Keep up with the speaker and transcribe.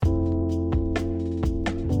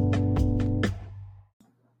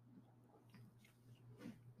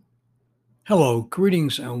Hello,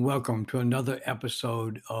 greetings, and welcome to another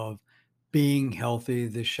episode of Being Healthy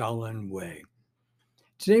the Shaolin Way.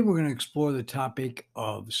 Today, we're going to explore the topic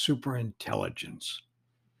of superintelligence.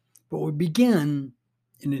 But we begin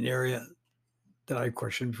in an area that I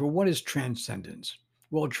questioned before. What is transcendence?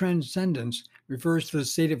 Well, transcendence refers to the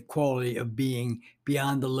state of quality of being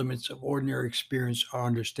beyond the limits of ordinary experience or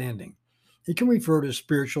understanding. It can refer to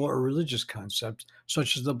spiritual or religious concepts,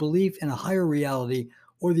 such as the belief in a higher reality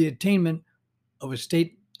or the attainment of a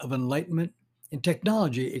state of enlightenment. In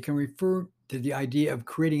technology, it can refer to the idea of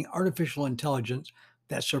creating artificial intelligence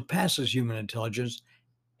that surpasses human intelligence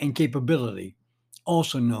and capability,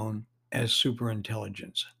 also known as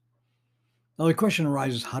superintelligence. Now, the question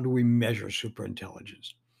arises, how do we measure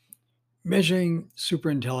superintelligence? Measuring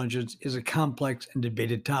superintelligence is a complex and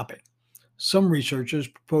debated topic. Some researchers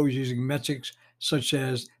propose using metrics such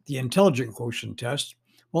as the intelligent quotient test,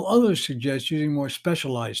 while others suggest using more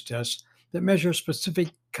specialized tests that measure specific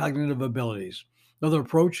cognitive abilities. Another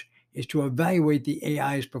approach is to evaluate the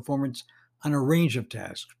AI's performance on a range of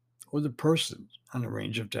tasks, or the person on a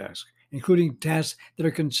range of tasks, including tasks that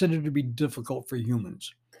are considered to be difficult for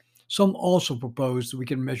humans. Some also propose that we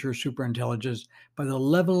can measure superintelligence by the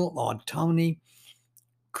level of autonomy,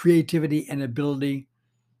 creativity, and ability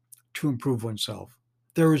to improve oneself.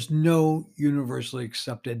 There is no universally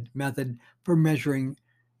accepted method for measuring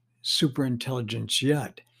superintelligence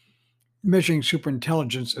yet. Measuring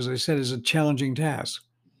superintelligence, as I said, is a challenging task,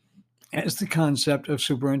 as the concept of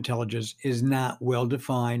superintelligence is not well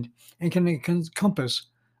defined and can encompass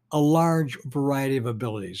a large variety of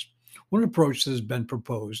abilities. One approach that has been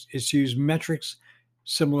proposed is to use metrics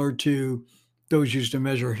similar to those used to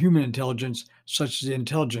measure human intelligence, such as the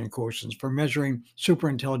intelligence quotients, for measuring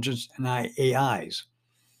superintelligence and AIs,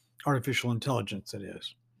 artificial intelligence, that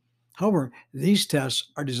is. However, these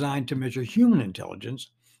tests are designed to measure human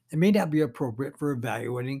intelligence and may not be appropriate for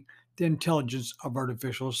evaluating the intelligence of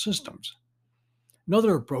artificial systems.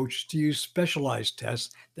 Another approach is to use specialized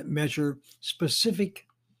tests that measure specific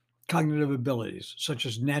cognitive abilities, such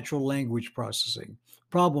as natural language processing,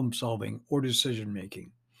 problem solving, or decision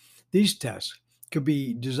making. These tests could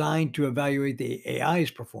be designed to evaluate the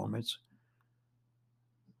AI's performance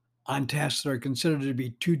on tasks that are considered to be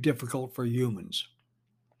too difficult for humans.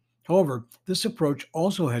 However, this approach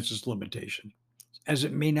also has its limitations, as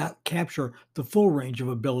it may not capture the full range of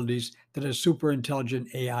abilities that a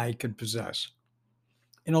superintelligent AI could possess.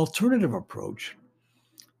 An alternative approach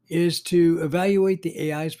is to evaluate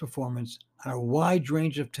the AI's performance on a wide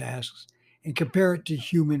range of tasks and compare it to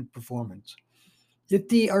human performance. If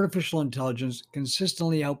the artificial intelligence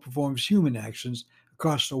consistently outperforms human actions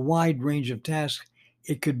across a wide range of tasks,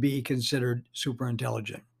 it could be considered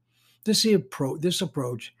superintelligent. This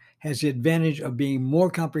approach has the advantage of being more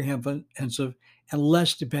comprehensive and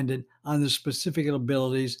less dependent on the specific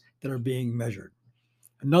abilities that are being measured.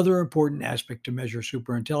 Another important aspect to measure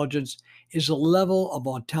superintelligence is the level of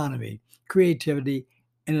autonomy, creativity,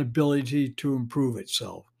 and ability to improve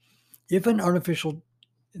itself. If an artificial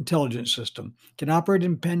intelligence system can operate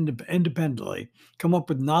independently, come up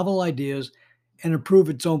with novel ideas, and improve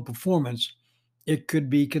its own performance, it could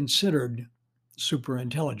be considered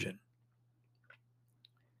superintelligent.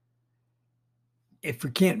 If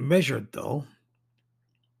we can't measure it, though,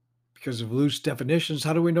 because of loose definitions,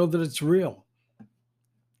 how do we know that it's real?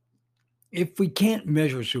 If we can't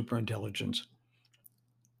measure superintelligence,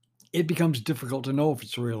 it becomes difficult to know if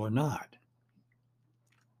it's real or not.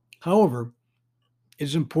 However, it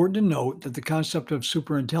is important to note that the concept of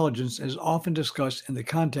superintelligence is often discussed in the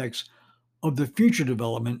context of the future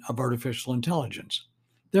development of artificial intelligence.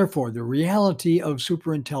 Therefore, the reality of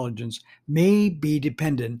superintelligence may be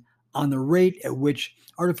dependent on the rate at which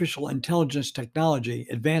artificial intelligence technology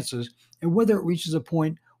advances and whether it reaches a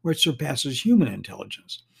point where it surpasses human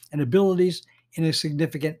intelligence and abilities in a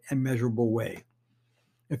significant and measurable way.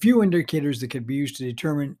 A few indicators that can be used to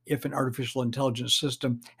determine if an artificial intelligence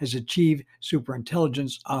system has achieved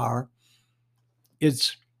superintelligence are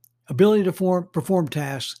its ability to perform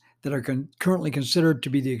tasks that are currently considered to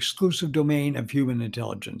be the exclusive domain of human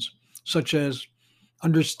intelligence, such as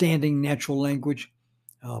understanding natural language,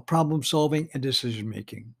 problem solving, and decision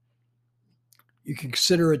making. You can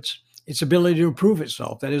consider its ability to improve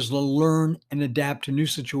itself, that is, to learn and adapt to new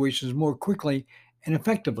situations more quickly and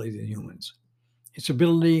effectively than humans. Its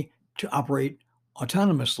ability to operate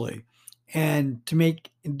autonomously and to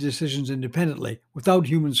make decisions independently without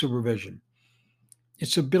human supervision.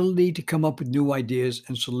 Its ability to come up with new ideas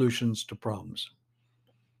and solutions to problems.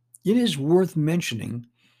 It is worth mentioning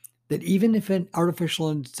that even if an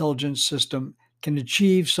artificial intelligence system can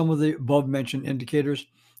achieve some of the above mentioned indicators,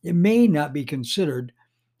 it may not be considered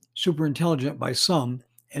Superintelligent by some,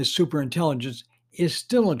 as superintelligence is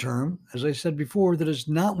still a term, as I said before, that is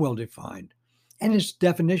not well defined, and its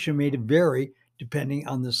definition may vary depending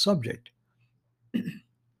on the subject.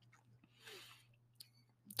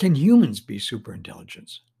 Can humans be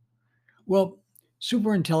superintelligence? Well,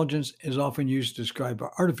 superintelligence is often used to describe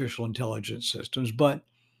artificial intelligence systems, but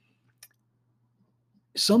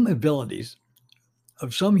some abilities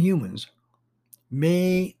of some humans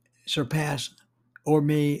may surpass or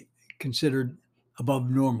may considered above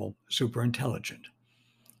normal superintelligent.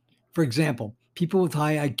 For example, people with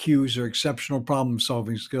high IQs or exceptional problem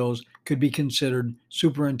solving skills could be considered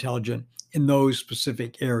superintelligent in those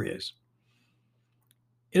specific areas.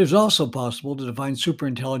 It is also possible to define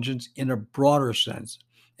superintelligence in a broader sense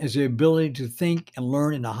as the ability to think and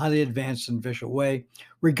learn in a highly advanced and efficient way,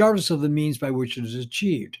 regardless of the means by which it is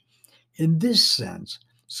achieved. In this sense,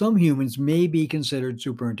 some humans may be considered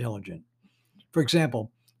superintelligent. For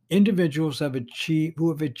example, individuals who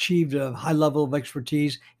have achieved a high level of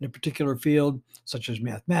expertise in a particular field, such as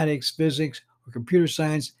mathematics, physics, or computer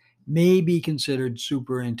science, may be considered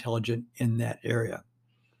superintelligent in that area.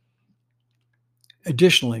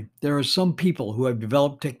 Additionally, there are some people who have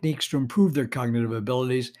developed techniques to improve their cognitive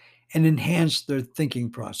abilities and enhance their thinking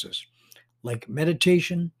process, like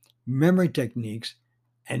meditation, memory techniques,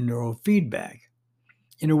 and neurofeedback,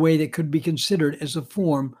 in a way that could be considered as a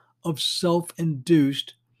form of self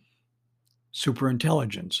induced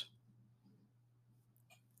superintelligence.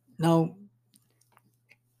 Now,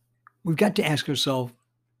 we've got to ask ourselves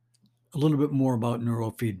a little bit more about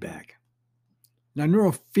neurofeedback. Now,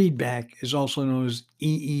 neurofeedback is also known as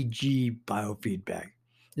EEG biofeedback.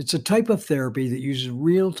 It's a type of therapy that uses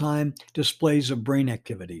real time displays of brain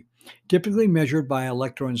activity, typically measured by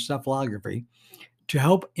electroencephalography, to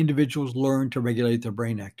help individuals learn to regulate their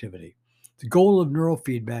brain activity. The goal of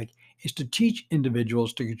neurofeedback is to teach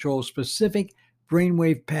individuals to control specific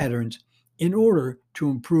brainwave patterns in order to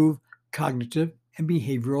improve cognitive and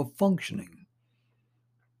behavioral functioning.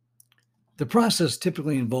 The process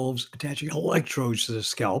typically involves attaching electrodes to the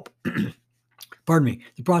scalp. Pardon me.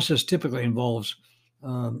 The process typically involves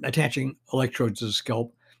attaching electrodes to the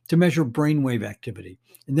scalp to measure brainwave activity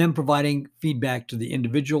and then providing feedback to the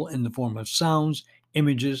individual in the form of sounds,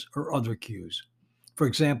 images, or other cues. For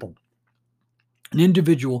example, an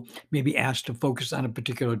individual may be asked to focus on a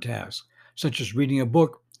particular task, such as reading a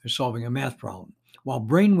book or solving a math problem, while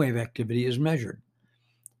brainwave activity is measured.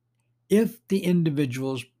 If the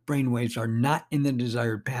individual's brainwaves are not in the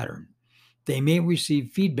desired pattern, they may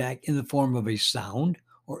receive feedback in the form of a sound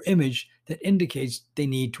or image that indicates they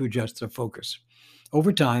need to adjust their focus.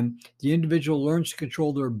 Over time, the individual learns to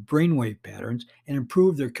control their brainwave patterns and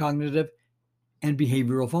improve their cognitive and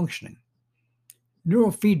behavioral functioning.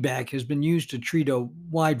 Neurofeedback has been used to treat a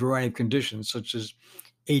wide variety of conditions such as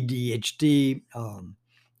ADHD,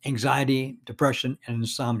 anxiety, depression, and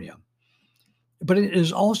insomnia. But it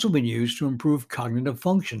has also been used to improve cognitive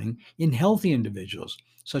functioning in healthy individuals,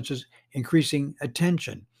 such as increasing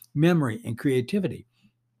attention, memory, and creativity.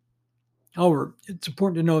 However, it's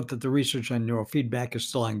important to note that the research on neurofeedback is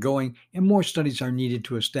still ongoing and more studies are needed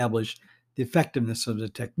to establish the effectiveness of the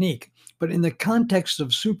technique. But in the context of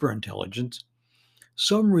superintelligence,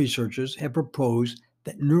 some researchers have proposed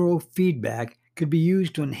that neurofeedback could be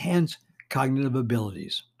used to enhance cognitive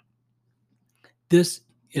abilities. This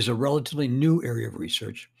is a relatively new area of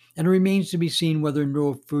research, and it remains to be seen whether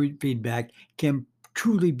neurofeedback can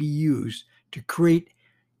truly be used to create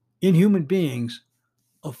in human beings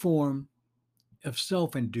a form of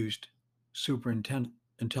self induced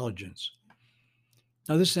superintelligence.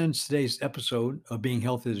 Now, this ends today's episode of Being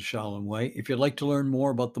Healthy the Shaolin Way. If you'd like to learn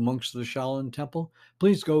more about the monks of the Shaolin Temple,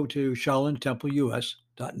 please go to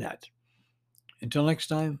shaolintempleus.net. Until next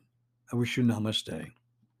time, I wish you namaste.